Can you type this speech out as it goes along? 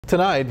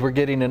Tonight, we're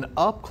getting an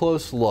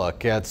up-close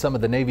look at some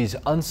of the Navy's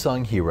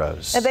unsung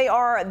heroes. They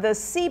are the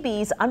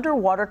Seabees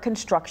underwater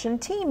construction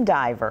team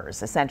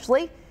divers.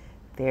 Essentially,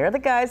 they're the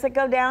guys that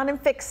go down and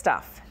fix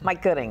stuff.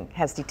 Mike Gooding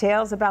has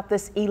details about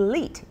this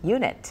elite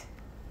unit.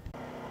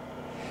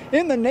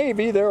 In the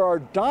Navy, there are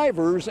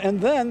divers, and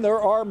then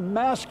there are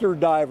master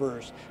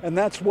divers. And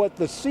that's what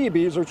the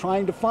Seabees are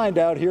trying to find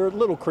out here at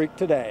Little Creek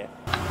today.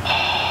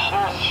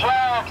 There's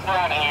sharks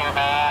down here,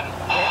 man.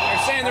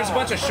 They're saying there's a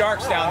bunch of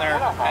sharks down there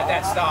at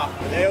that stop.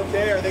 Are they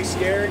okay? Are they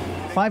scared?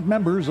 5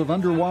 members of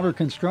Underwater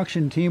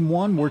Construction Team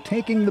 1 were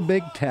taking the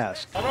big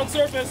test. I'm on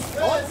surface.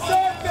 On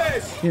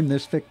surface! In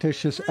this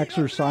fictitious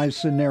exercise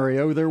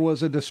scenario, there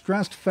was a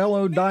distressed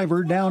fellow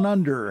diver down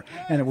under,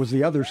 and it was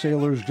the other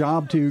sailor's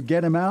job to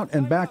get him out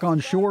and back on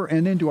shore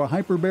and into a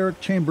hyperbaric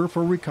chamber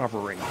for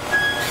recovery.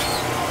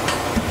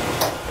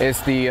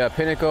 It's the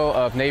pinnacle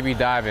of Navy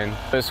diving.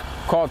 It's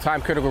called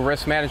time critical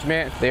risk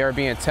management. They are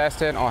being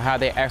tested on how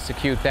they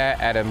execute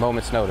that at a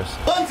moment's notice.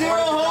 1-0,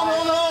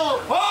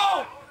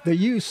 hold! The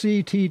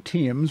UCT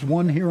teams,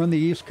 one here on the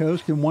East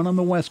Coast and one on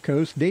the West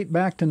Coast, date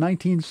back to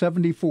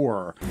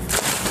 1974.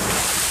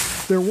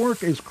 Their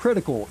work is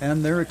critical,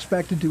 and they're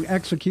expected to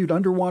execute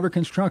underwater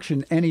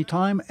construction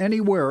anytime,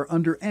 anywhere,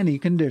 under any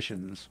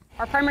conditions.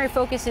 Our primary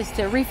focus is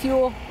to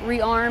refuel,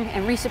 rearm,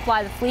 and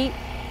resupply the fleet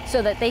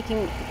so that they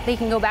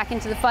can go back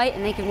into the fight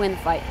and they can win the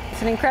fight.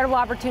 It's an incredible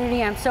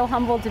opportunity. I'm so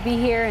humbled to be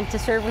here and to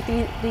serve with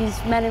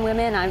these men and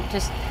women.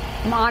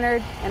 I'm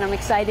honored and I'm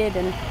excited,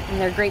 and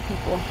they're great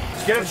people.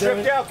 Let's get them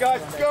stripped out, guys.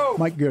 Let's go.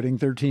 Mike Gooding,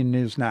 13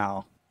 News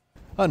Now.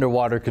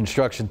 Underwater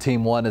Construction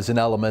Team 1 is an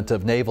element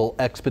of Naval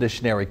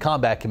Expeditionary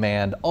Combat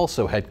Command,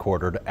 also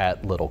headquartered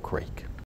at Little Creek.